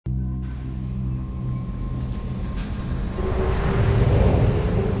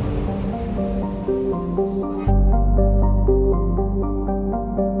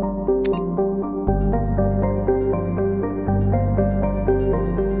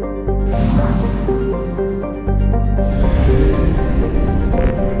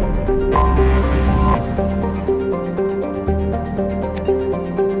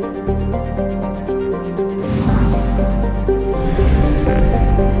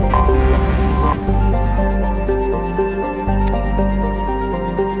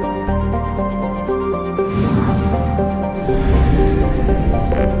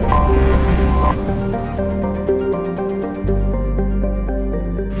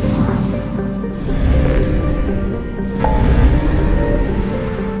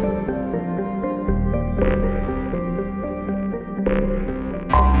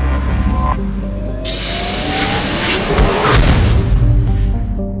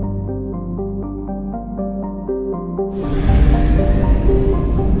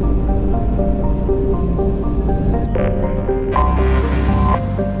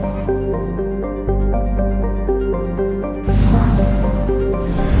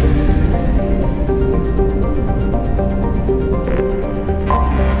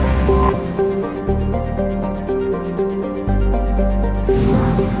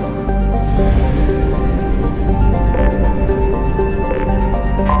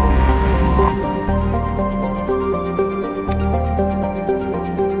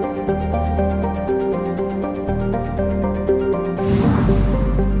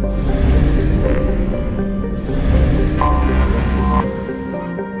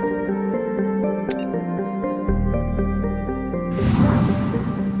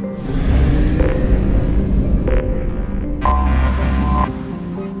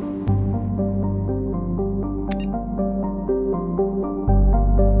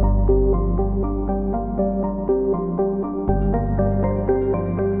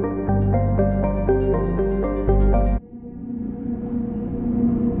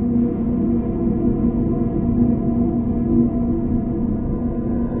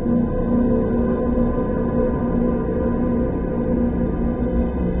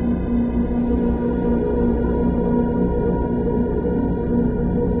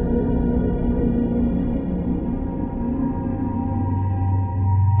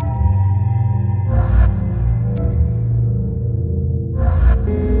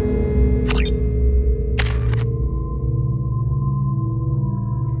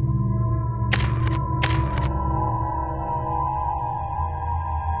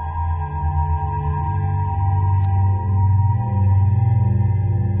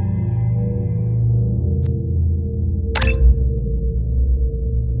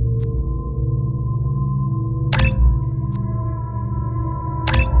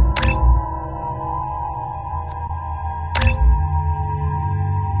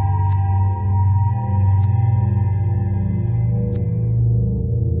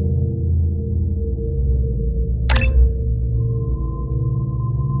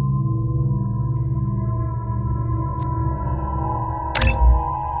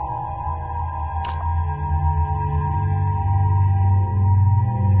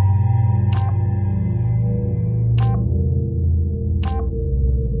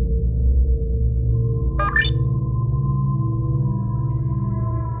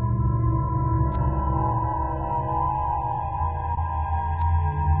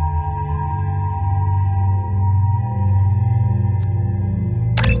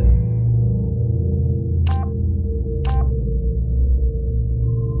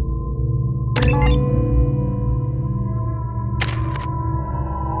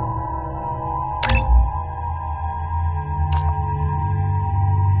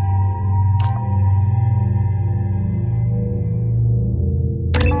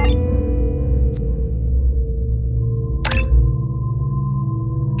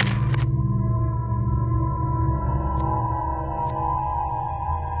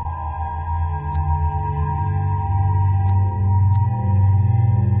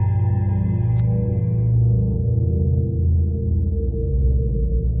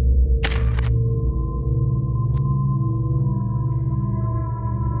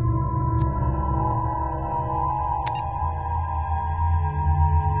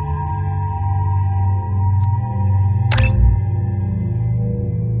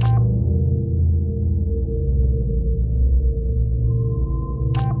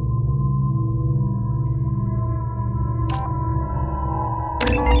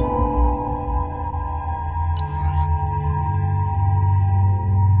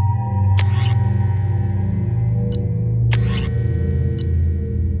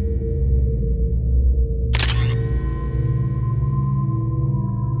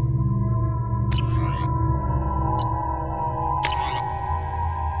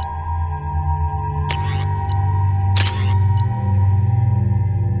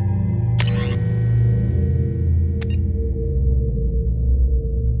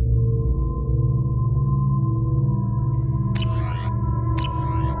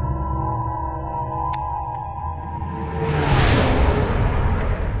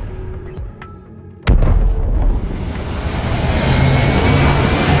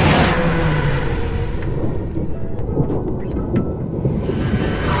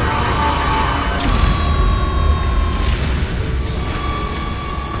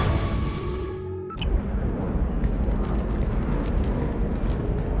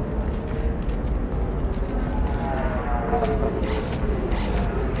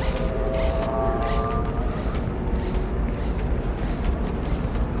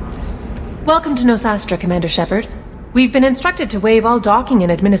Welcome to Nosastra, Commander Shepard. We've been instructed to waive all docking and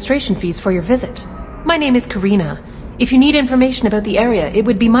administration fees for your visit. My name is Karina. If you need information about the area, it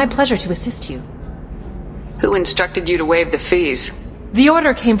would be my pleasure to assist you. Who instructed you to waive the fees? The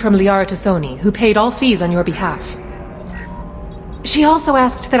order came from Liara Tassoni, who paid all fees on your behalf. She also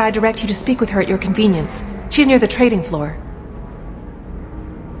asked that I direct you to speak with her at your convenience. She's near the trading floor.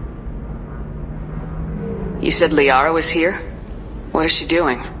 You said Liara was here? What is she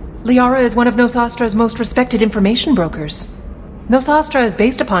doing? Liara is one of Nosastra's most respected information brokers. Nosastra is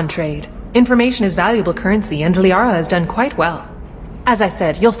based upon trade. Information is valuable currency, and Liara has done quite well. As I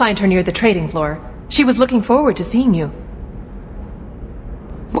said, you'll find her near the trading floor. She was looking forward to seeing you.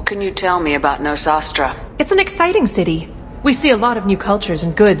 What can you tell me about Nosastra? It's an exciting city. We see a lot of new cultures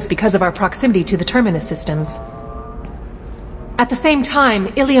and goods because of our proximity to the Terminus systems. At the same time,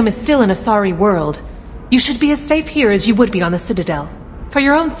 Иллиум is still an Asari world. You should be as safe here as you would be on the Citadel. For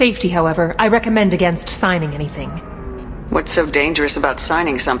your own safety, however, I recommend against signing anything. What's so dangerous about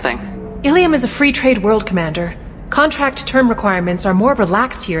signing something? Иллиum is a free trade world, Commander. Contract term requirements are more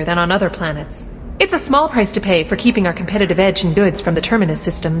relaxed here than on other planets. It's a small price to pay for keeping our competitive edge in goods from the Terminus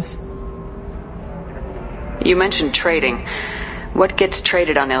systems. You mentioned trading. What gets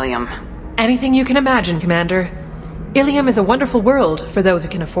traded on Иллиum? Anything you can imagine, Commander. Иллиum is a wonderful world for those who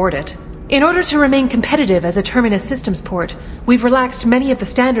can afford it. In order to remain competitive as a Terminus systems port, we've relaxed many of the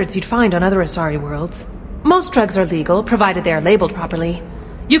standards you'd find on other Asari worlds. Most drugs are legal, provided they are labeled properly.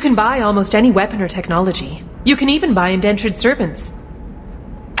 You can buy almost any weapon or technology. You can even buy indentured servants.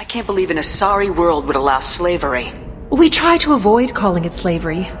 I can't believe an Asari world would allow slavery. We try to avoid calling it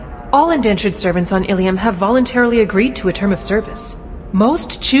slavery. All indentured servants on Иллиum have voluntarily agreed to a term of service.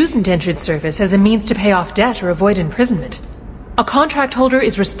 Most choose indentured service as a means to pay off debt or avoid imprisonment. A contract holder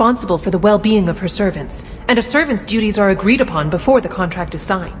is responsible for the well-being of her servants, and a servant's duties are agreed upon before the contract is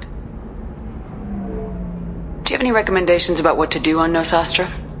signed. Do you have any recommendations about what to do on Nosastra?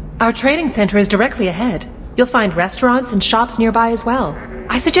 Our trading center is directly ahead. You'll find restaurants and shops nearby as well.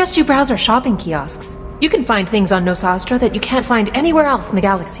 I suggest you browse our shopping kiosks. You can find things on Nosastra that you can't find anywhere else in the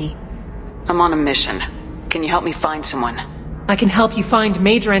galaxy. I'm on a mission. Can you help me find someone? I can help you find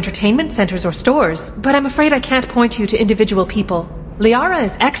major entertainment centers or stores, but I'm afraid I can't point you to individual people. Liara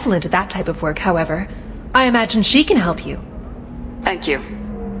is excellent at that type of work, however. I imagine she can help you. Thank you.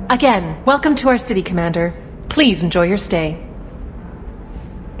 Again, welcome to our city, Commander. Please enjoy your stay.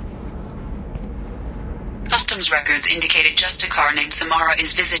 Customs records indicated just a car named Samara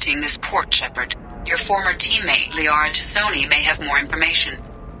is visiting this port, Shepard. Your former teammate, Liara Tassoni, may have more information.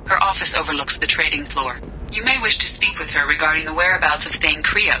 Her office overlooks the trading floor. You may wish to speak with her regarding the whereabouts of Thane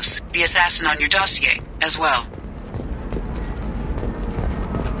Krios, the assassin on your dossier, as well.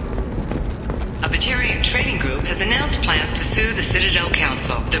 A Batarian trading group has announced plans to sue the Citadel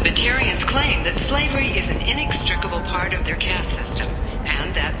Council. The Batarians claim that slavery is an inextricable part of their caste system,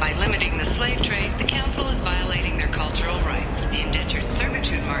 and that by limiting the slave trade, the Council is violating their cultural rights. The indentured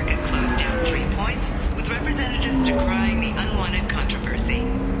servitude market closed down 3 points, with representatives decrying the unwanted controversy.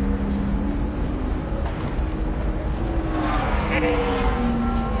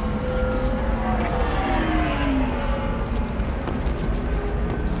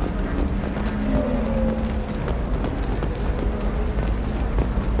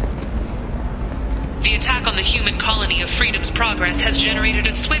 The attack on the human colony of Freedom's Progress has generated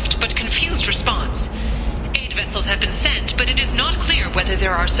a swift but confused response. Aid vessels have been sent, but it is not clear whether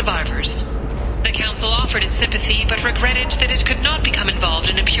there are survivors. The Council offered its sympathy, but regretted that it could not become involved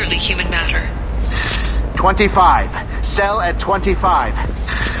in a purely human matter. 25. Sell at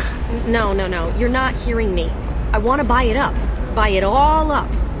 25. No. You're not hearing me. I want to buy it up. Buy it all up.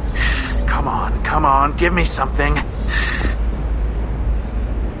 Come on. Give me something.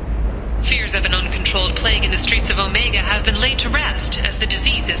 Fears of an uncontrolled plague in the streets of Omega have been laid to rest, as the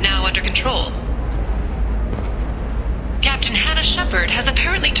disease is now under control. Captain Hannah Shepard has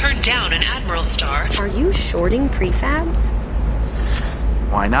apparently turned down an Admiral's star. Are you shorting prefabs?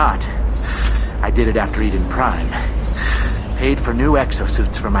 Why not? I did it after Eden Prime. Paid for new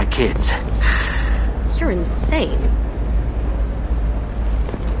exosuits for my kids. You're insane.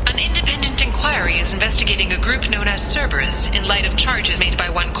 An independent inquiry is investigating a group known as Cerberus in light of charges made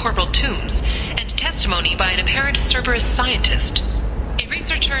by one Corporal Toombs and testimony by an apparent Cerberus scientist. A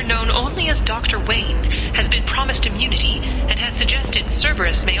researcher known only as Dr. Wayne has been promised immunity and has suggested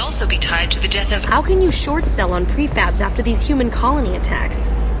Cerberus may also be tied to the death of— How can you short sell on prefabs after these human colony attacks?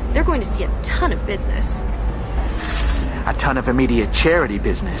 They're going to see a ton of business. A ton of immediate charity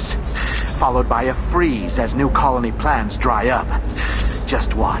business, followed by a freeze as new colony plans dry up.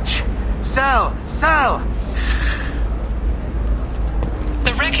 Just watch. Sell!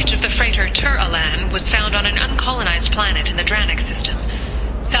 The wreckage of the freighter freighter Tur-Alan was found on an uncolonized planet in the Dranik system.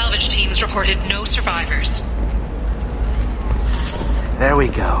 Salvage teams reported no survivors. There we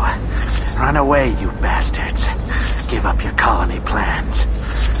go. Run away, you bastards. Give up your colony plans.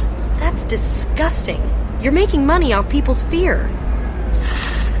 That's disgusting. You're making money off people's fear.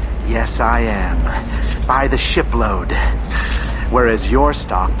 Yes, I am. By the shipload. Whereas your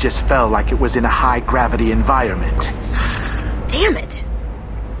stock just fell like it was in a high-gravity environment. Damn it!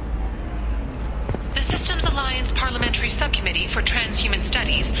 The Systems Alliance Parliamentary Subcommittee for Transhuman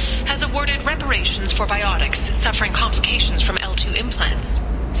Studies has awarded reparations for biotics suffering complications from L2 implants.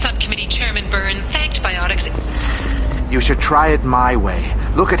 Subcommittee Chairman Burns thanked biotics. You should try it my way.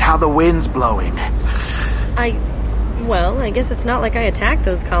 Look at how the wind's blowing. Well, I guess it's not like I attacked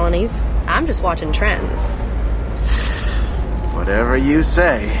those colonies. I'm just watching trends. Whatever you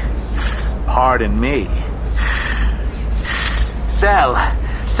say. Pardon me. Sell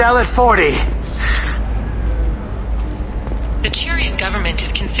at 40. The Tyrian government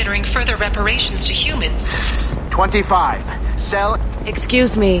is considering further reparations to humans. 25. Sell.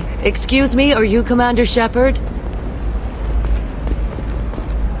 Excuse me, are you Commander Shepard?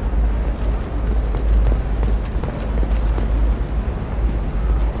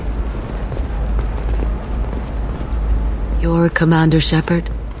 You're Commander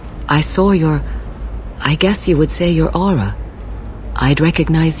Shepard? I saw I guess you would say your aura. I'd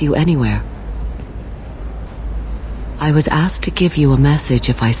recognize you anywhere. I was asked to give you a message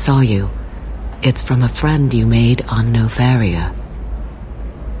if I saw you. It's from a friend you made on Novaria.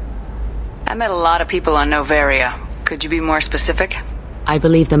 I met a lot of people on Novaria. Could you be more specific? I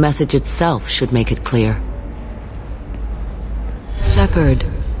believe the message itself should make it clear. Shepard,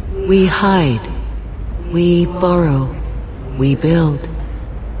 we hide. We borrow. We build.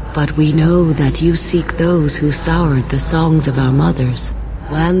 But we know that you seek those who soured the songs of our mothers.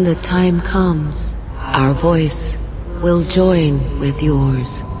 When the time comes, our voice will join with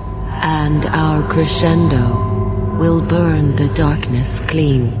yours, and our crescendo will burn the darkness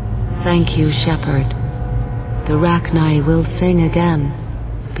clean. Thank you, Shepard. The Rachni will sing again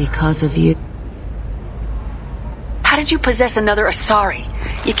because of you. How did you possess another Asari?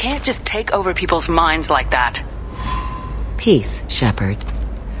 You can't just take over people's minds like that. Peace, Shepard.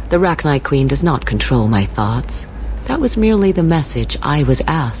 The Rachni Queen does not control my thoughts. That was merely the message I was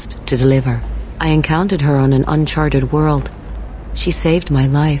asked to deliver. I encountered her on an uncharted world. She saved my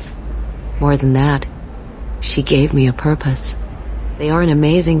life. More than that, she gave me a purpose. They are an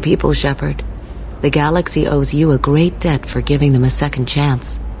amazing people, Shepard. The galaxy owes you a great debt for giving them a second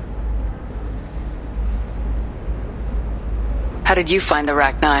chance. How did you find the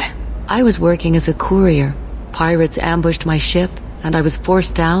Rachni? I was working as a courier. Pirates ambushed my ship, and I was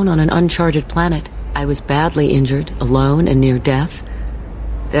forced down on an uncharted planet. I was badly injured, alone and near death.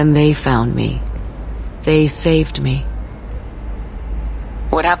 Then they found me. They saved me.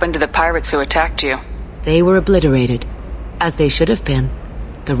 What happened to the pirates who attacked you? They were obliterated, as they should have been.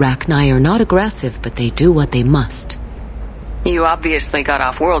 The Rachni are not aggressive, but they do what they must. You obviously got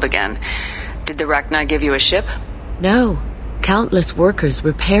off-world again. Did the Rachni give you a ship? No. Countless workers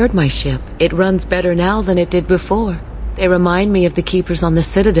repaired my ship. It runs better now than it did before. They remind me of the Keepers on the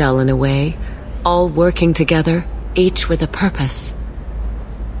Citadel in a way, all working together, each with a purpose.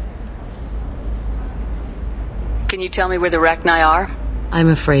 Can you tell me where the Rachni are? I'm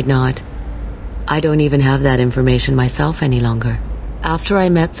afraid not. I don't even have that information myself any longer. After I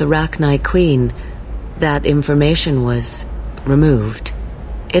met the Rachni Queen, that information was removed.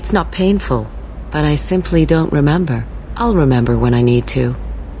 It's not painful, but I simply don't remember. I'll remember when I need to,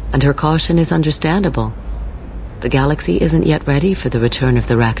 and her caution is understandable. The galaxy isn't yet ready for the return of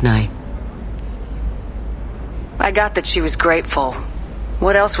the Rachni. I got that she was grateful.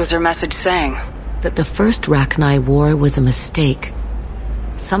 What else was her message saying? That the first Rachni war was a mistake.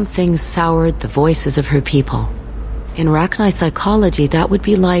 Something soured the voices of her people. In Rachni psychology, that would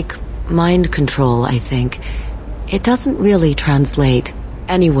be like mind control, I think. It doesn't really translate.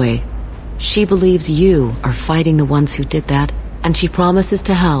 Anyway, she believes you are fighting the ones who did that, and she promises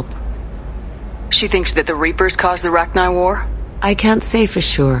to help. She thinks that the Reapers caused the Rachni war? I can't say for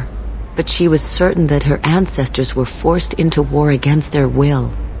sure, but she was certain that her ancestors were forced into war against their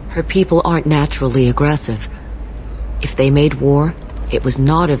will. Her people aren't naturally aggressive. If they made war, it was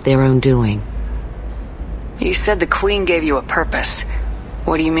not of their own doing. You said the Queen gave you a purpose.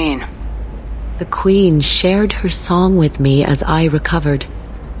 What do you mean? The Queen shared her song with me as I recovered.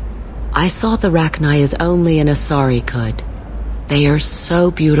 I saw the Rachni as only an Asari could. They are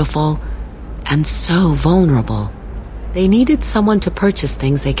so beautiful and so vulnerable. They needed someone to purchase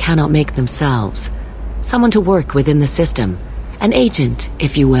things they cannot make themselves. Someone to work within the system. An agent,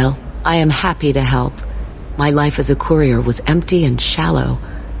 if you will. I am happy to help. My life as a courier was empty and shallow.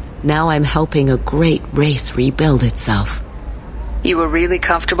 Now I'm helping a great race rebuild itself. You were really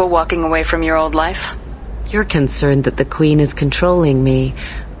comfortable walking away from your old life? You're concerned that the Queen is controlling me.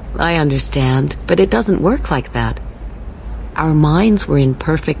 I understand, but it doesn't work like that. Our minds were in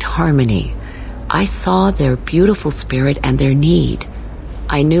perfect harmony. I saw their beautiful spirit and their need.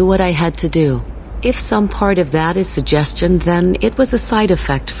 I knew what I had to do. If some part of that is suggestion, then it was a side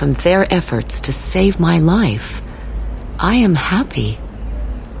effect from their efforts to save my life. I am happy.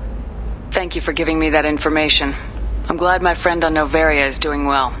 Thank you for giving me that information. I'm glad my friend on Noveria is doing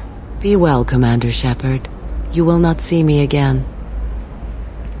well. Be well, Commander Shepard. You will not see me again.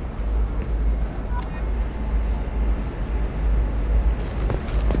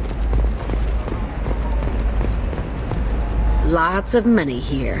 Lots of money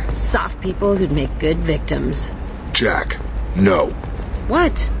here. Soft people who'd make good victims. Jack, no.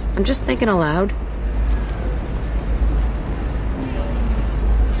 What? I'm just thinking aloud.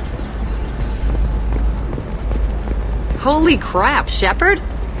 Holy crap, Shepard!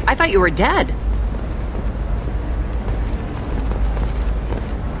 I thought you were dead.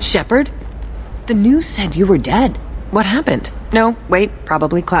 Shepard? The news said you were dead. What happened? No, wait,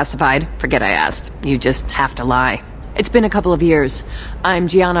 probably classified. Forget I asked. You just have to lie. It's been a couple of years. I'm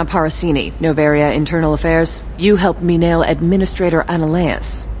Gianna Parasini, Noveria Internal Affairs. You helped me nail Administrator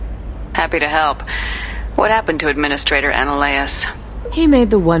Analeus. Happy to help. What happened to Administrator Analeus? He made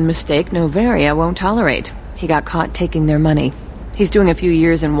the one mistake Noveria won't tolerate. He got caught taking their money. He's doing a few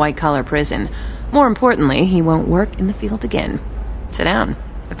years in white-collar prison. More importantly, he won't work in the field again. Sit down.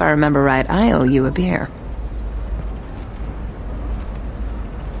 If I remember right, I owe you a beer.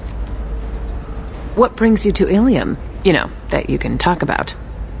 What brings you to Иллиум? You know, that you can talk about.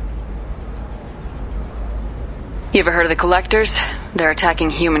 You ever heard of the Collectors? They're attacking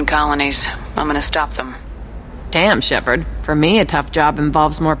human colonies. I'm gonna stop them. Damn, Shepard. For me, a tough job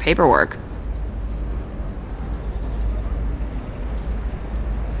involves more paperwork.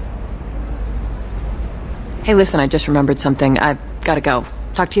 Hey, listen, I just remembered something. I've gotta go.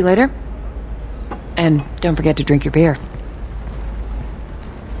 Talk to you later? And don't forget to drink your beer.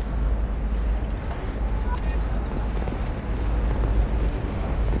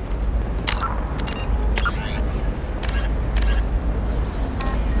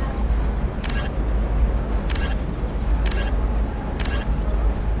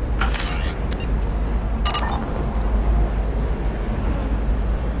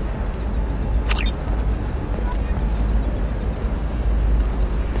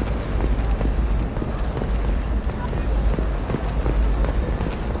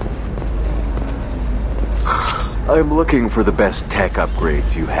 I'm looking for the best tech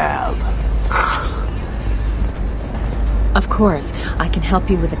upgrades you have. Of course, I can help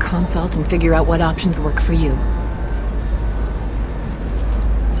you with a consult and figure out what options work for you.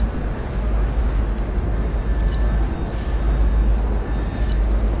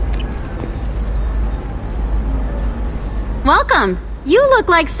 Welcome! You look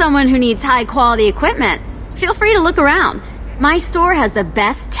like someone who needs high-quality equipment. Feel free to look around. My store has the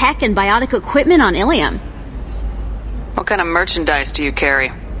best tech and biotic equipment on Иллиум. What kind of merchandise do you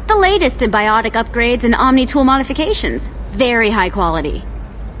carry? The latest in biotic upgrades and omni-tool modifications. Very high quality.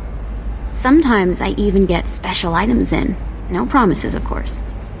 Sometimes I even get special items in. No promises, of course.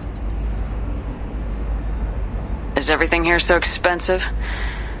 Is everything here so expensive?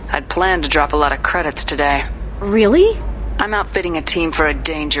 I'd planned to drop a lot of credits today. Really? I'm outfitting a team for a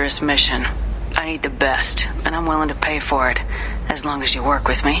dangerous mission. I need the best, and I'm willing to pay for it, as long as you work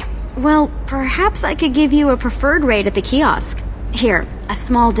with me. Well, perhaps I could give you a preferred rate at the kiosk. Here, a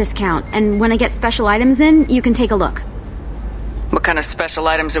small discount, and when I get special items in, you can take a look. What kind of special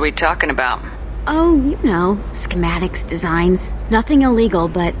items are we talking about? Oh, you know, schematics, designs. Nothing illegal,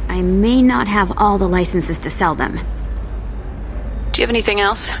 but I may not have all the licenses to sell them. Do you have anything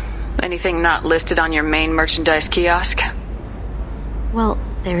else? Anything not listed on your main merchandise kiosk? Well,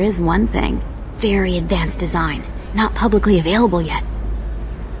 there is one thing. Very advanced design. Not publicly available yet.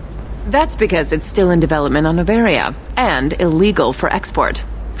 That's because it's still in development on Noveria, and illegal for export.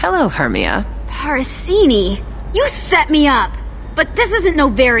 Hello, Hermia. Parasini! You set me up! But this isn't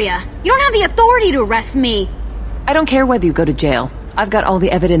Noveria. You don't have the authority to arrest me. I don't care whether you go to jail. I've got all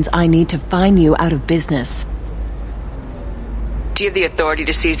the evidence I need to find you out of business. Do you have the authority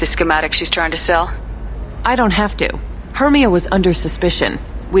to seize the schematic she's trying to sell? I don't have to. Hermia was under suspicion.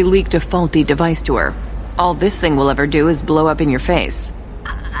 We leaked a faulty device to her. All this thing will ever do is blow up in your face.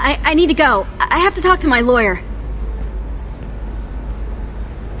 I need to go. I have to talk to my lawyer.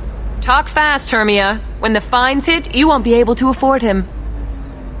 Talk fast, Hermia. When the fines hit, you won't be able to afford him.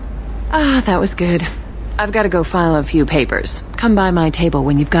 Ah, that was good. I've got to go file a few papers. Come by my table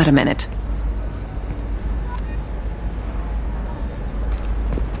when you've got a minute.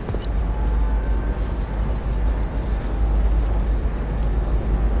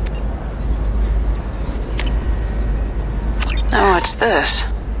 Oh, what's this?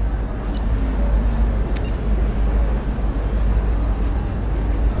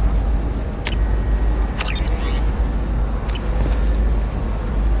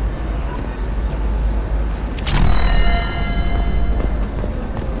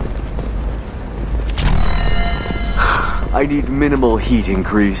 I need minimal heat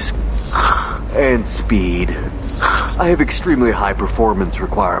increase and speed. I have extremely high performance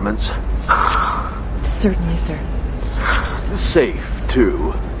requirements. Certainly, sir. Safe,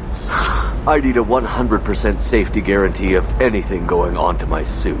 too. I need a 100% safety guarantee of anything going onto my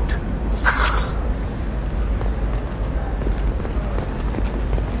suit.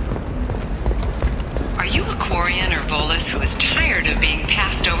 Are you a Quarian or Volus who is tired of being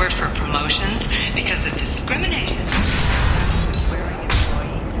passed over for promotions because of discrimination?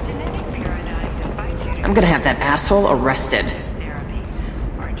 I'm gonna have that asshole arrested.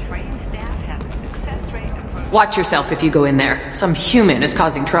 Watch yourself if you go in there. Some human is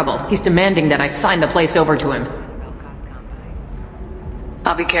causing trouble. He's demanding that I sign the place over to him.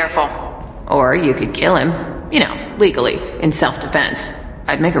 I'll be careful. Or you could kill him. You know, legally, in self-defense.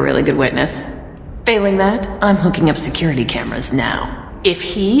 I'd make a really good witness. Failing that, I'm hooking up security cameras now. If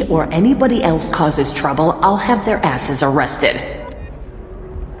he or anybody else causes trouble, I'll have their asses arrested.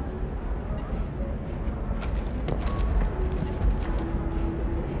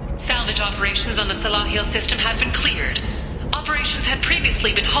 Salvage operations on the Salahil system have been cleared. Operations had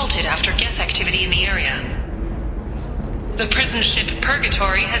previously been halted after Geth activity in the area. The prison ship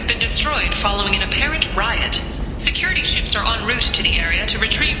Purgatory has been destroyed following an apparent riot. Security ships are en route to the area to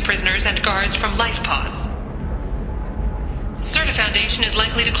retrieve prisoners and guards from life pods. Certa Foundation is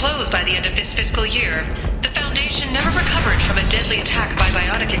likely to close by the end of this fiscal year. The Foundation never recovered from a deadly attack by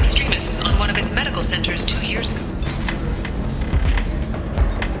biotic extremists on one of its medical centers 2 years ago.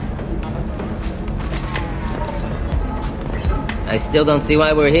 I still don't see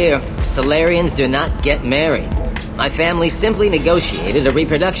why we're here. Solarians do not get married. My family simply negotiated a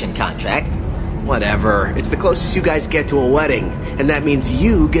reproduction contract. Whatever. It's the closest you guys get to a wedding. And that means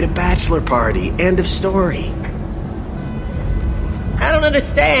you get a bachelor party. End of story. I don't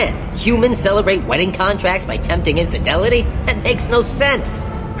understand. Humans celebrate wedding contracts by tempting infidelity? That makes no sense.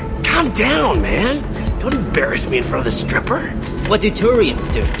 Calm down, man. Don't embarrass me in front of the stripper. What do Turians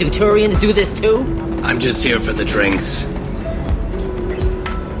do? Do Turians do this too? I'm just here for the drinks.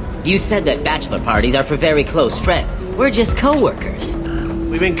 You said that bachelor parties are for very close friends. We're just co-workers.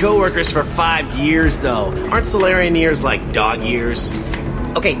 We've been co-workers for 5 years, though. Aren't Solarian years like dog years?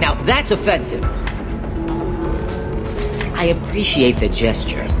 Okay, now that's offensive. I appreciate the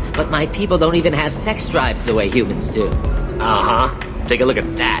gesture, but my people don't even have sex drives the way humans do. Uh-huh. Take a look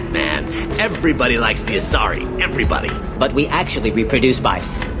at that, man. Everybody likes the Asari. Everybody. But we actually reproduce by...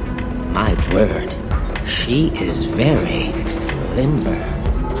 My word. She is very limber.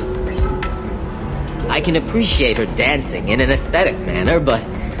 I can appreciate her dancing in an aesthetic manner, but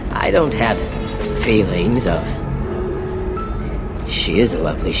I don't have feelings of... She is a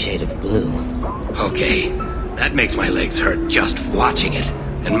lovely shade of blue. Okay, that makes my legs hurt just watching it,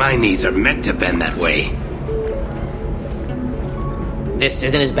 and my knees are meant to bend that way. This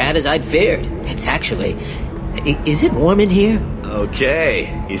isn't as bad as I'd feared. It's actually... Is it warm in here?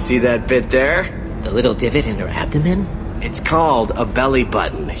 Okay, you see that bit there? The little divot in her abdomen? It's called a belly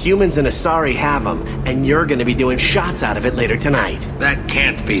button. Humans and Asari have them, and you're gonna be doing shots out of it later tonight. That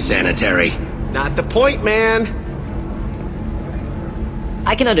can't be sanitary. Not the point, man.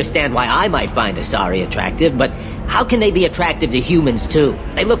 I can understand why I might find Asari attractive, but how can they be attractive to humans too?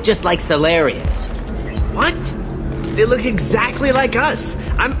 They look just like Solarians. What? They look exactly like us.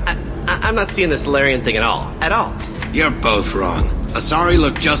 I'm not seeing the Solarian thing at all. At all. You're both wrong. Asari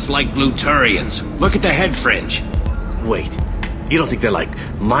look just like Blue Turians. Look at the head fringe. Wait, you don't think they're like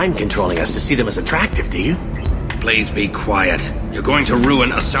mind controlling us to see them as attractive, do you? Please be quiet. You're going to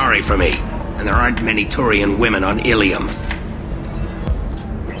ruin Asari for me. And there aren't many Turian women on Иллиум.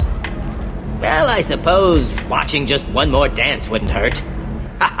 Well, I suppose watching just one more dance wouldn't hurt.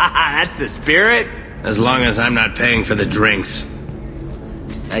 That's the spirit. As long as I'm not paying for the drinks.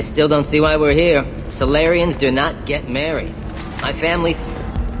 I still don't see why we're here. Solarians do not get married. My family's...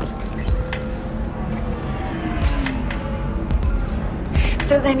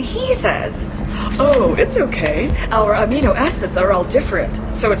 So then he says, oh, it's okay. Our amino acids are all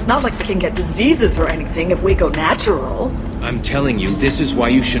different. So it's not like we can get diseases or anything if we go natural. I'm telling you, this is why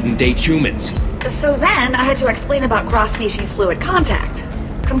you shouldn't date humans. So then, I had to explain about cross-species fluid contact.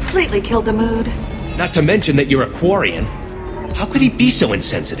 Completely killed the mood. Not to mention that you're a Quarian. How could he be so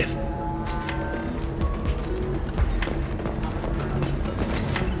insensitive?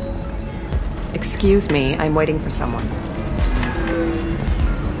 Excuse me, I'm waiting for someone.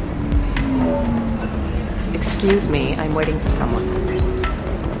 Excuse me, I'm waiting for someone.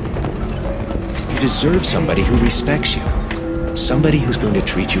 You deserve somebody who respects you. Somebody who's going to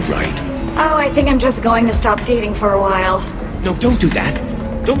treat you right. Oh, I think I'm just going to stop dating for a while. No, don't do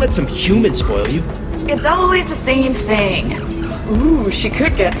that. Don't let some human spoil you. It's always the same thing. Ooh, she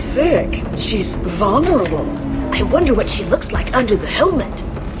could get sick. She's vulnerable. I wonder what she looks like under the helmet.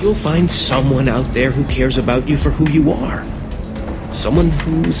 You'll find someone out there who cares about you for who you are. Someone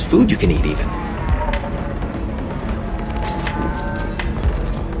whose food you can eat, even.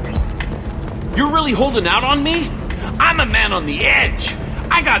 You're really holding out on me? I'm a man on the edge.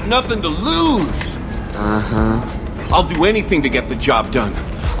 I got nothing to lose. Uh-huh. I'll do anything to get the job done.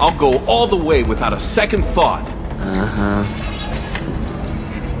 I'll go all the way without a second thought. Uh-huh.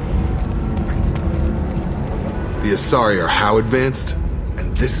 The Asari are how advanced?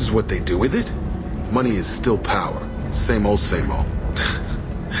 And this is what they do with it? Money is still power. Same old, same old.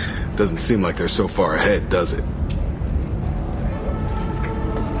 Doesn't seem like they're so far ahead, does it?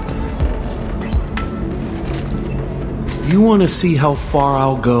 You want to see how far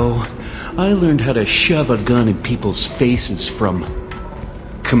I'll go? I learned how to shove a gun in people's faces from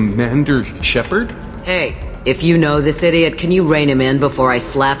Commander Shepard? Hey, if you know this idiot, can you rein him in before I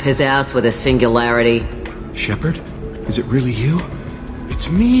slap his ass with a singularity? Shepard? Is it really you? It's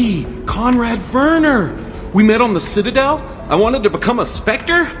me, Conrad Werner. We met on the Citadel. I wanted to become a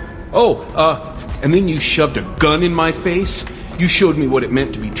Spectre. And then you shoved a gun in my face. You showed me what it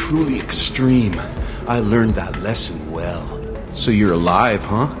meant to be truly extreme. I learned that lesson well. So you're alive,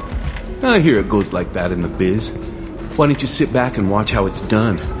 huh? I hear it goes like that in the biz. Why don't you sit back and watch how it's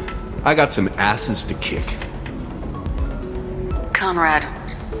done? I got some asses to kick. Conrad,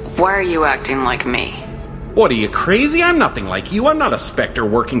 why are you acting like me? What, are you crazy? I'm nothing like you. I'm not a Spectre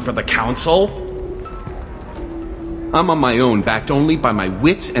working for the Council. I'm on my own, backed only by my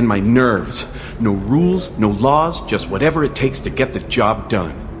wits and my nerves. No rules, no laws, just whatever it takes to get the job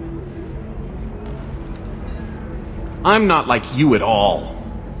done. I'm not like you at all.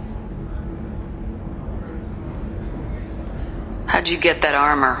 How'd you get that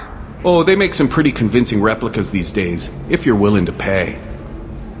armor? Oh, they make some pretty convincing replicas these days, if you're willing to pay.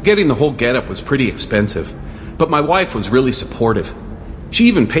 Getting the whole getup was pretty expensive, but my wife was really supportive. She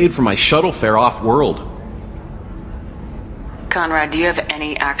even paid for my shuttle fare off-world. Conrad, do you have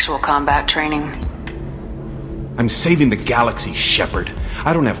any actual combat training? I'm saving the galaxy, Shepard.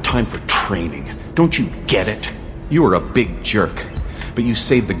 I don't have time for training. Don't you get it? You were a big jerk, but you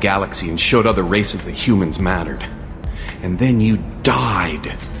saved the galaxy and showed other races that humans mattered. And then you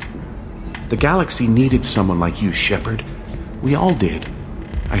died. The galaxy needed someone like you, Shepard. We all did.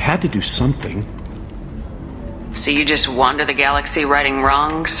 I had to do something. So you just wander the galaxy righting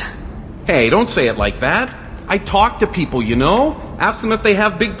wrongs? Hey, don't say it like that. I talk to people, you know? Ask them if they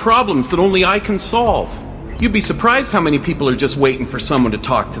have big problems that only I can solve. You'd be surprised how many people are just waiting for someone to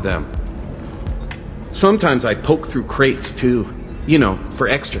talk to them. Sometimes I poke through crates, too. You know, for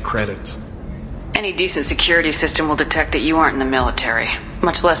extra credits. Any decent security system will detect that you aren't in the military,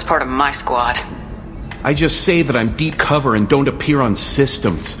 much less part of my squad. I just say that I'm deep cover and don't appear on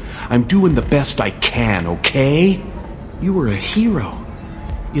systems. I'm doing the best I can, okay? You were a hero.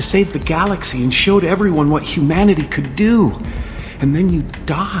 You saved the galaxy and showed everyone what humanity could do. And then you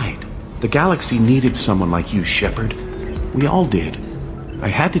died. The galaxy needed someone like you, Shepard. We all did. I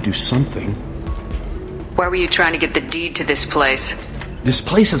had to do something. Why were you trying to get the deed to this place? This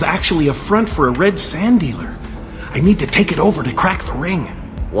place is actually a front for a red sand dealer. I need to take it over to crack the ring.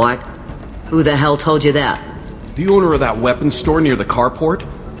 What? Who the hell told you that? The owner of that weapons store near the carport.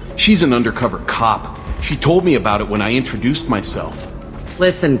 She's an undercover cop. She told me about it when I introduced myself.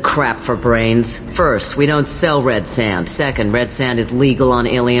 Listen, crap for brains. First, we don't sell red sand. Second, red sand is legal on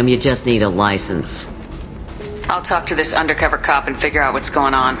Иллиум. You just need a license. I'll talk to this undercover cop and figure out what's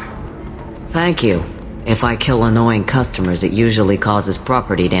going on. Thank you. If I kill annoying customers, it usually causes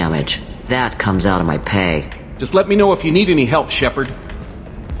property damage. That comes out of my pay. Just let me know if you need any help, Shepard.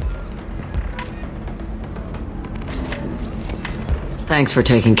 Thanks for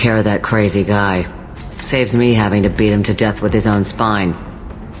taking care of that crazy guy. Saves me having to beat him to death with his own spine.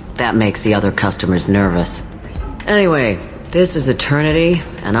 That makes the other customers nervous. Anyway, this is Eternity,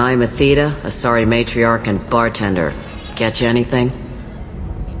 and I'm Athena, Asari matriarch and bartender. Get you anything?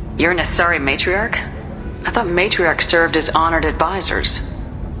 You're an Asari matriarch? I thought matriarchs served as honored advisors.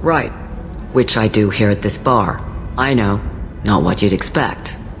 Right. Which I do here at this bar. I know. Not what you'd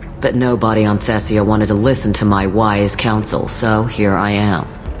expect. But nobody on Thessia wanted to listen to my wise counsel, so here I am.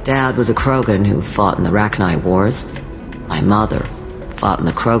 Dad was a Krogan who fought in the Rachni Wars. My mother fought in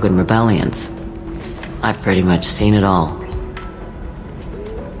the Krogan rebellions. I've pretty much seen it all.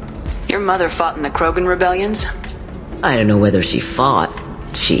 Your mother fought in the Krogan rebellions? I don't know whether she fought.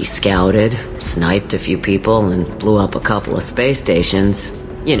 She scouted, sniped a few people, and blew up a couple of space stations.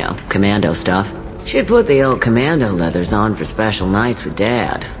 You know, commando stuff. She'd put the old commando leathers on for special nights with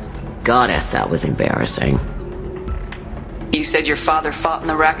Dad. Goddess, that was embarrassing. You said your father fought in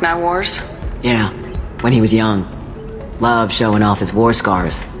the Rachni Wars? Yeah, when he was young. Loved showing off his war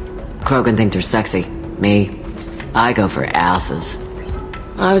scars. Krogan think they're sexy. Me, I go for asses.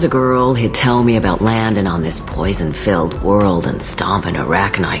 When I was a girl, he'd tell me about landing on this poison-filled world and stomping a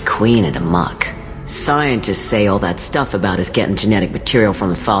Rachni queen into muck. Scientists say all that stuff about us getting genetic material from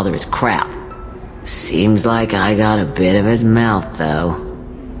the father is crap. Seems like I got a bit of his mouth, though.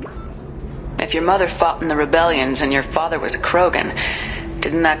 If your mother fought in the rebellions and your father was a Krogan,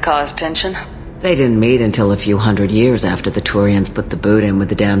 didn't that cause tension? They didn't meet until a few hundred years after the Turians put the boot in with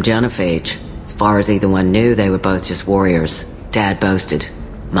the damn genophage. As far as either one knew, they were both just warriors. Dad boasted.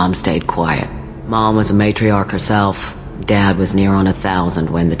 Mom stayed quiet. Mom was a matriarch herself. Dad was near on 1,000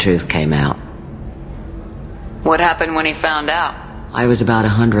 when the truth came out. What happened when he found out? I was about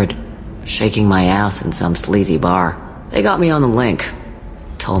 100, shaking my ass in some sleazy bar. They got me on the link.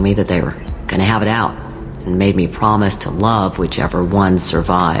 Told me that they were gonna have it out, and made me promise to love whichever one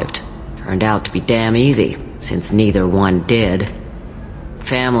survived. Turned out to be damn easy, since neither one did.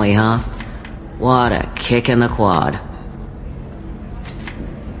 Family, huh? What a kick in the quad.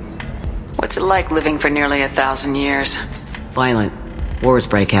 What's it like living for nearly 1,000 years? Violent. Wars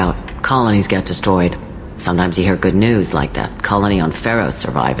break out. Colonies get destroyed. Sometimes you hear good news, like that colony on Pharaoh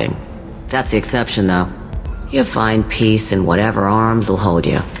surviving. That's the exception, though. You find peace in whatever arms will hold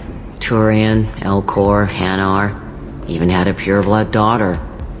you. Turian, Elcor, Hanar. Even had a pureblood daughter.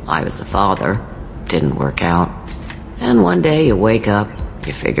 I was the father. Didn't work out. And one day you wake up,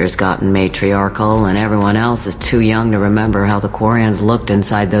 your figure's gotten matriarchal, and everyone else is too young to remember how the Quarians looked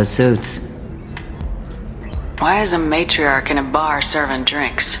inside those suits. Why is a matriarch in a bar serving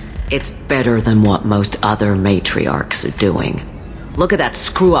drinks? It's better than what most other matriarchs are doing. Look at that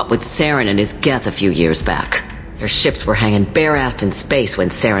screw-up with Saren and his Geth a few years back. Their ships were hanging bare-assed in space when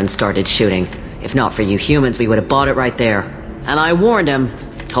Saren started shooting. If not for you humans, we would have bought it right there. And I warned him.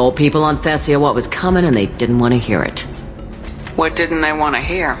 Told people on Thessia what was coming, and they didn't want to hear it. What didn't they want to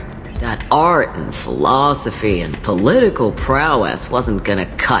hear? That art and philosophy and political prowess wasn't gonna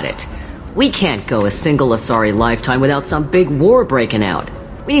cut it. We can't go a single Asari lifetime without some big war breaking out.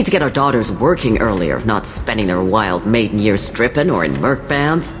 We need to get our daughters working earlier, not spending their wild maiden years stripping or in merc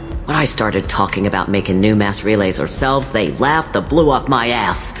bands. When I started talking about making new mass relays ourselves, they laughed the blue off my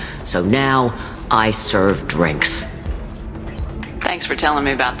ass. So now, I serve drinks. Thanks for telling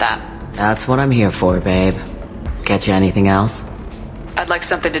me about that. That's what I'm here for, babe. Get you anything else? I'd like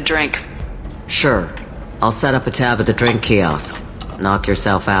something to drink. Sure. I'll set up a tab at the drink kiosk. Knock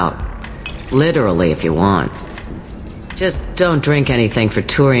yourself out. Literally, if you want. Just don't drink anything for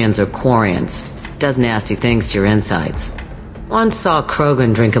Turians or Quarians. Does nasty things to your insides. Once saw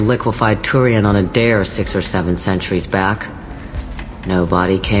Krogan drink a liquefied Turian on a dare 6 or 7 centuries back.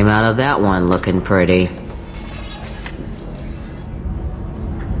 Nobody came out of that one looking pretty.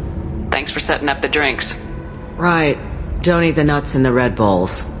 Thanks for setting up the drinks. Right. Don't eat the nuts in the Red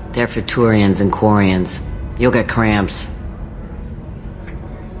Bowls. They're for Turians and Quarians. You'll get cramps.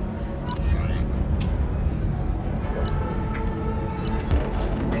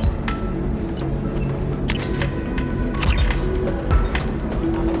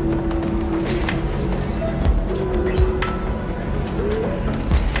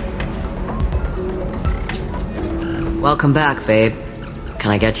 Welcome back, babe.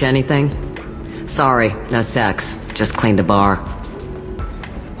 Can I get you anything? Sorry, no sex. Just cleaned the bar.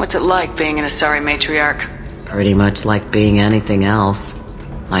 What's it like being an Asari matriarch? Pretty much like being anything else.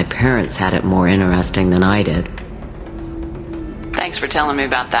 My parents had it more interesting than I did. Thanks for telling me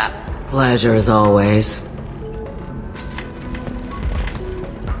about that. Pleasure as always.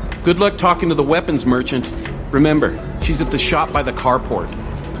 Good luck talking to the weapons merchant. Remember, she's at the shop by the carport.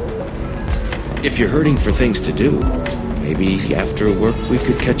 If you're hurting for things to do, maybe after work we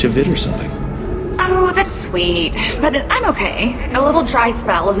could catch a vid or something. Oh, that's sweet. But I'm okay. A little dry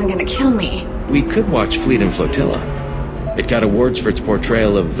spell isn't gonna kill me. We could watch Fleet and Flotilla. It got awards for its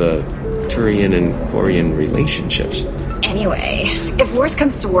portrayal of Turian and Quarian relationships. Anyway, if worst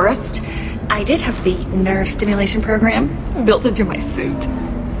comes to worst, I did have the nerve stimulation program built into my suit.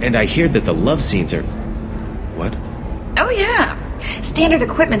 And I hear that the love scenes are... What? Oh yeah. Standard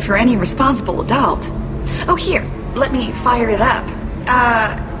equipment for any responsible adult. Oh here, let me fire it up.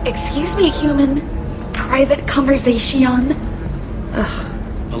 Excuse me, human. Private conversation.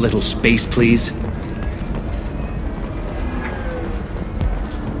 Ugh. A little space, please.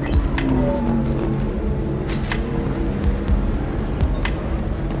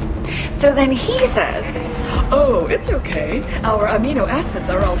 So then he says, oh, it's okay. Our amino acids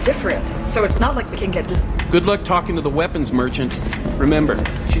are all different, so it's not like we can get Good luck talking to the weapons merchant. Remember,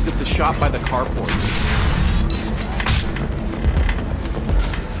 she's at the shop by the carport.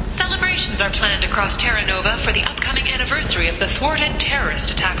 Celebrations are planned across Terra Nova for the upcoming anniversary of the thwarted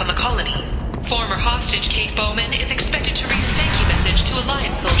terrorist attack on the colony. Former hostage Kate Bowman is expected to read a thank you message to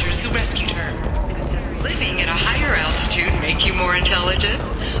Alliance soldiers who rescued her. Living at a higher altitude make you more intelligent?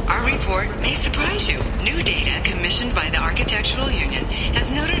 Our report may surprise you. New data commissioned by the Architectural Union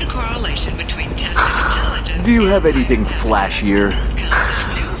has noted a correlation between tested intelligence... Do you have anything flashier?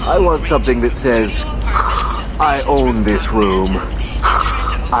 I want something that says, I own this room.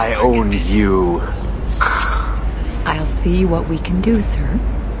 I own you. I'll see what we can do, sir.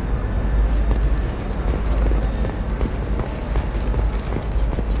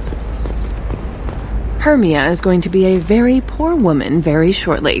 Hermia is going to be a very poor woman very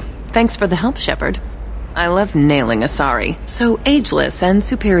shortly. Thanks for the help, Shepard. I love nailing Asari. So ageless and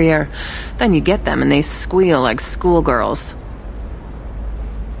superior. Then you get them and they squeal like schoolgirls.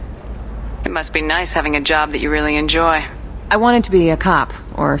 It must be nice having a job that you really enjoy. I wanted to be a cop,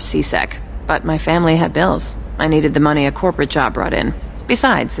 or CSEC, but my family had bills. I needed the money a corporate job brought in.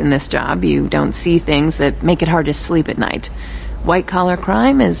 Besides, in this job, you don't see things that make it hard to sleep at night. White-collar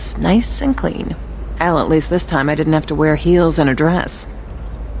crime is nice and clean. Hell, at least this time I didn't have to wear heels and a dress.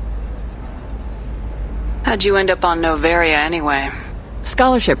 How'd you end up on Novaria anyway?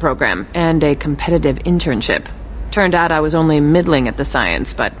 Scholarship program and a competitive internship. Turned out I was only middling at the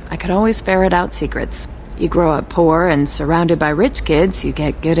science, but I could always ferret out secrets. You grow up poor and surrounded by rich kids, you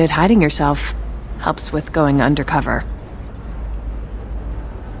get good at hiding yourself. Helps with going undercover.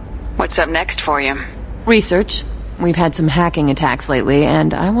 What's up next for you? Research. We've had some hacking attacks lately,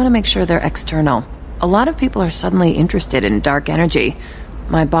 and I want to make sure they're external. A lot of people are suddenly interested in dark energy.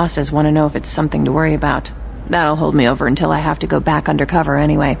 My bosses want to know if it's something to worry about. That'll hold me over until I have to go back undercover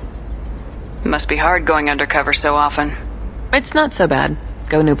anyway. Must be hard going undercover so often. It's not so bad.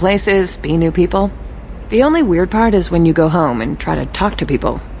 Go new places, be new people. The only weird part is when you go home and try to talk to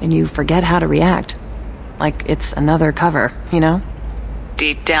people, and you forget how to react. Like it's another cover, you know?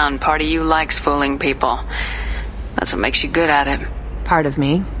 Deep down, part of you likes fooling people. That's what makes you good at it. Part of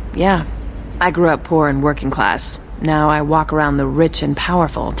me, yeah. I grew up poor and working class. Now I walk around the rich and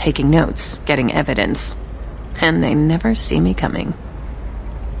powerful, taking notes, getting evidence. And they never see me coming.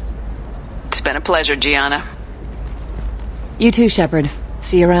 It's been a pleasure, Gianna. You too, Shepard.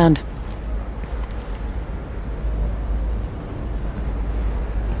 See you around.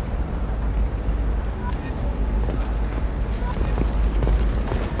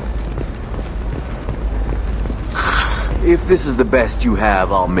 If this is the best you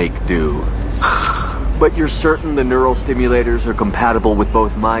have, I'll make do. But you're certain the neural stimulators are compatible with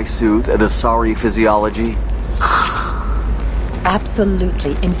both my suit and Asari physiology?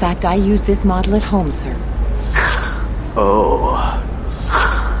 Absolutely. In fact, I use this model at home, sir. Oh.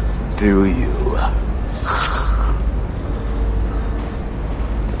 Do you?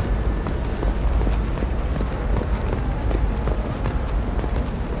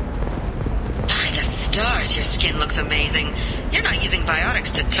 By the stars, your skin looks amazing. You're not using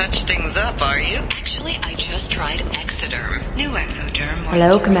biotics to touch things up, are you? Actually, I just tried Exoderm. New Exoderm.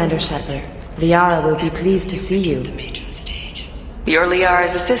 Hello, Commander Shepard. Liara will be pleased to see you. You're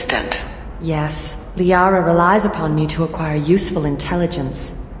Liara's assistant. Yes, Liara relies upon me to acquire useful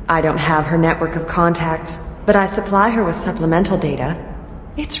intelligence. I don't have her network of contacts, but I supply her with supplemental data.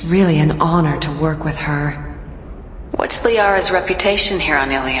 It's really an honor to work with her. What's Liara's reputation here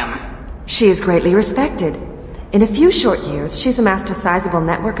on Ilium? She is greatly respected. In a few short years, she's amassed a sizable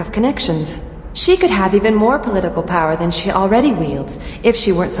network of connections. She could have even more political power than she already wields if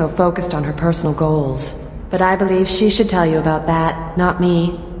she weren't so focused on her personal goals. But I believe she should tell you about that, not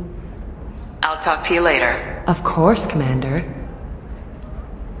me. I'll talk to you later. Of course, Commander.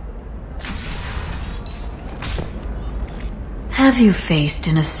 Have you faced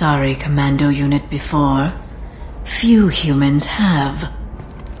an Asari commando unit before? Few humans have.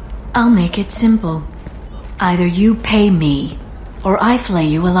 I'll make it simple. Either you pay me, or I flay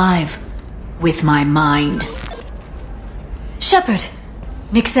you alive. With my mind. Shepard!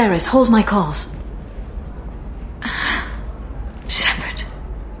 Nixeris, hold my calls. Shepard.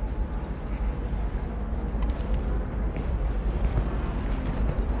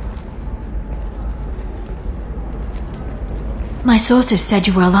 My sources said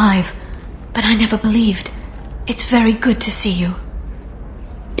you were alive, but I never believed. It's very good to see you.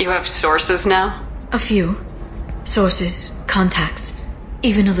 You have sources now? A few. Sources, contacts,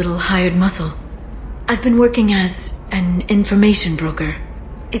 even a little hired muscle. I've been working as an information broker.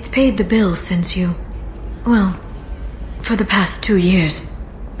 It's paid the bills since you... well, for the past 2 years.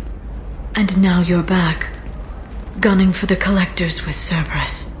 And now you're back, gunning for the collectors with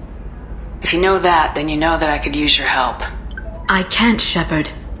Cerberus. If you know that, then you know that I could use your help. I can't,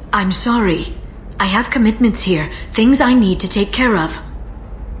 Shepard. I'm sorry. I have commitments here, things I need to take care of.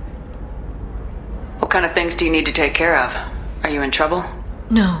 What kind of things do you need to take care of? Are you in trouble?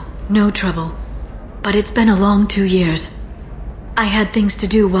 No, no trouble. But it's been a long 2 years. I had things to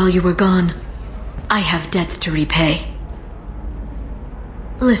do while you were gone. I have debts to repay.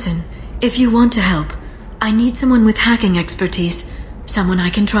 Listen, if you want to help, I need someone with hacking expertise, someone I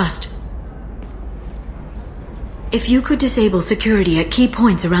can trust. If you could disable security at key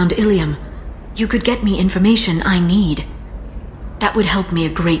points around Иллиум, you could get me information I need. That would help me a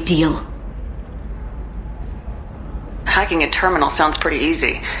great deal. Hacking a terminal sounds pretty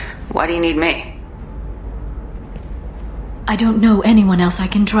easy. Why do you need me? I don't know anyone else I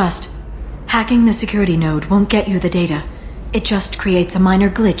can trust. Hacking the security node won't get you the data. It just creates a minor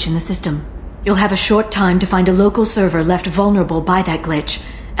glitch in the system. You'll have a short time to find a local server left vulnerable by that glitch,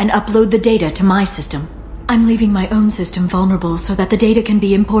 and upload the data to my system. I'm leaving my own system vulnerable so that the data can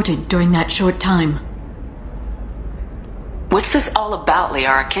be imported during that short time. What's this all about,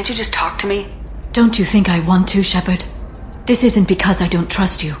 Liara? Can't you just talk to me? Don't you think I want to, Shepard? This isn't because I don't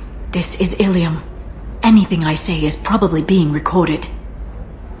trust you. This is Иллиум. Anything I say is probably being recorded.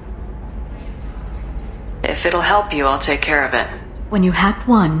 If it'll help you, I'll take care of it. When you hack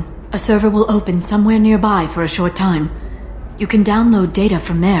one, a server will open somewhere nearby for a short time. You can download data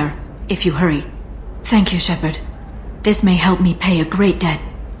from there, if you hurry. Thank you, Shepard. This may help me pay a great debt.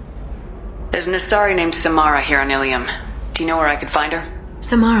 There's an Asari named Samara here on Иллиум. Do you know where I could find her?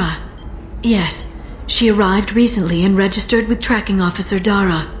 Samara? Yes. She arrived recently and registered with Tracking Officer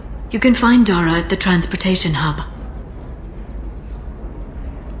Dara. You can find Dara at the transportation hub.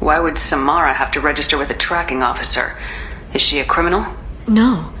 Why would Samara have to register with a tracking officer? Is she a criminal?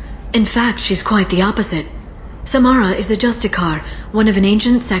 No. In fact, she's quite the opposite. Samara is a Justicar, one of an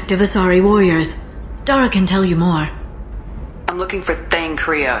ancient sect of Asari warriors. Dara can tell you more. I'm looking for Thane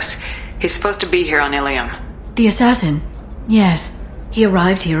Krios. He's supposed to be here on Иллиум. The assassin? Yes. He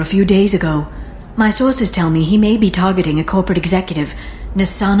arrived here a few days ago. My sources tell me he may be targeting a corporate executive,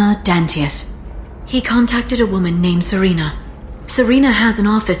 Nisana Dantius. He contacted a woman named Serena. Serena has an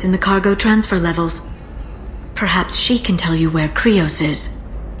office in the cargo transfer levels. Perhaps she can tell you where Krios is.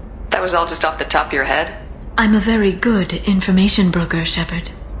 That was all just off the top of your head? I'm a very good information broker,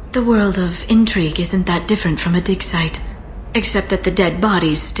 Shepard. The world of intrigue isn't that different from a dig site, except that the dead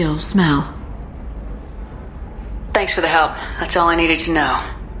bodies still smell. Thanks for the help. That's all I needed to know.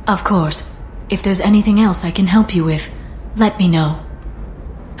 Of course. If there's anything else I can help you with, let me know.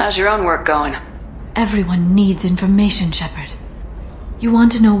 How's your own work going? Everyone needs information, Shepard. You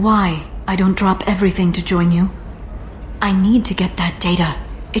want to know why I don't drop everything to join you? I need to get that data.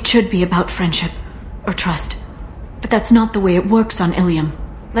 It should be about friendship, or trust. But that's not the way it works on Иллиум.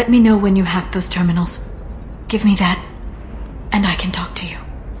 Let me know when you hack those terminals. Give me that, and I can talk to you.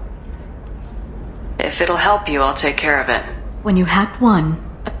 If it'll help you, I'll take care of it. When you hack one...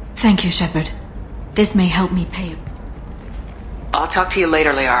 thank you, Shepard. This may help me pay. I'll talk to you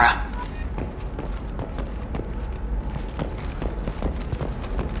later, Liara.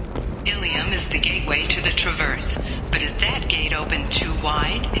 Иллиum is the gateway to the Traverse, but is that gate open too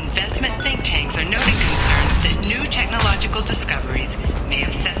wide? Investment think tanks are noting concerns that new technological discoveries may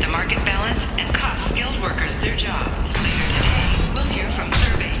upset the market balance and cost skilled workers their jobs. Later today, we'll hear from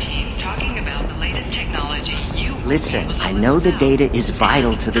survey teams talking about the latest technology you... Listen, I know the data is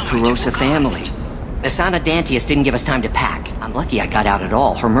vital to the Kurosa family. Nisana Dantius didn't give us time to pack. I'm lucky I got out at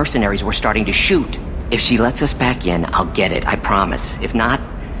all. Her mercenaries were starting to shoot. If she lets us back in, I'll get it, I promise. If not,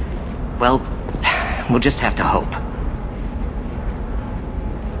 well, we'll just have to hope.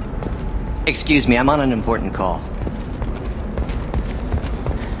 Excuse me, I'm on an important call.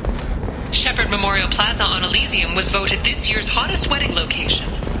 Shepard Memorial Plaza on Elysium was voted this year's hottest wedding location.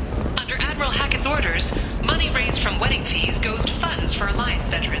 Under Admiral Hackett's orders, money raised from wedding fees goes to funds for Alliance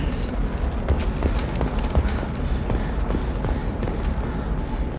veterans.